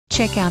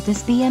Check out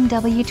this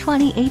BMW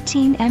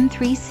 2018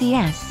 M3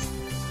 CS.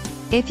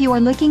 If you are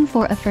looking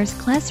for a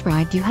first-class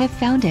ride, you have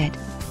found it.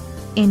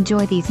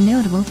 Enjoy these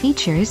notable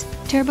features: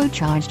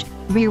 turbocharged,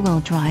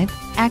 rear-wheel drive,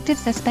 active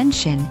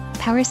suspension,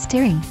 power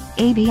steering,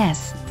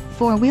 ABS,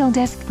 4-wheel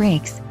disc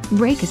brakes,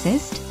 brake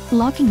assist,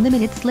 locking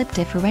limited slip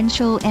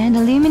differential and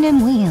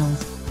aluminum wheels.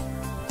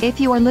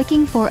 If you are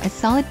looking for a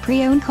solid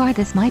pre-owned car,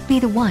 this might be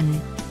the one.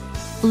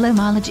 Low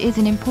mileage is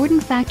an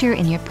important factor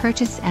in your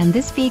purchase, and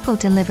this vehicle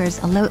delivers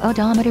a low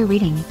odometer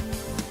reading.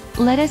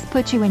 Let us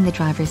put you in the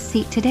driver's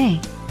seat today.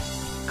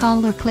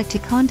 Call or click to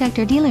contact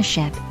our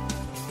dealership.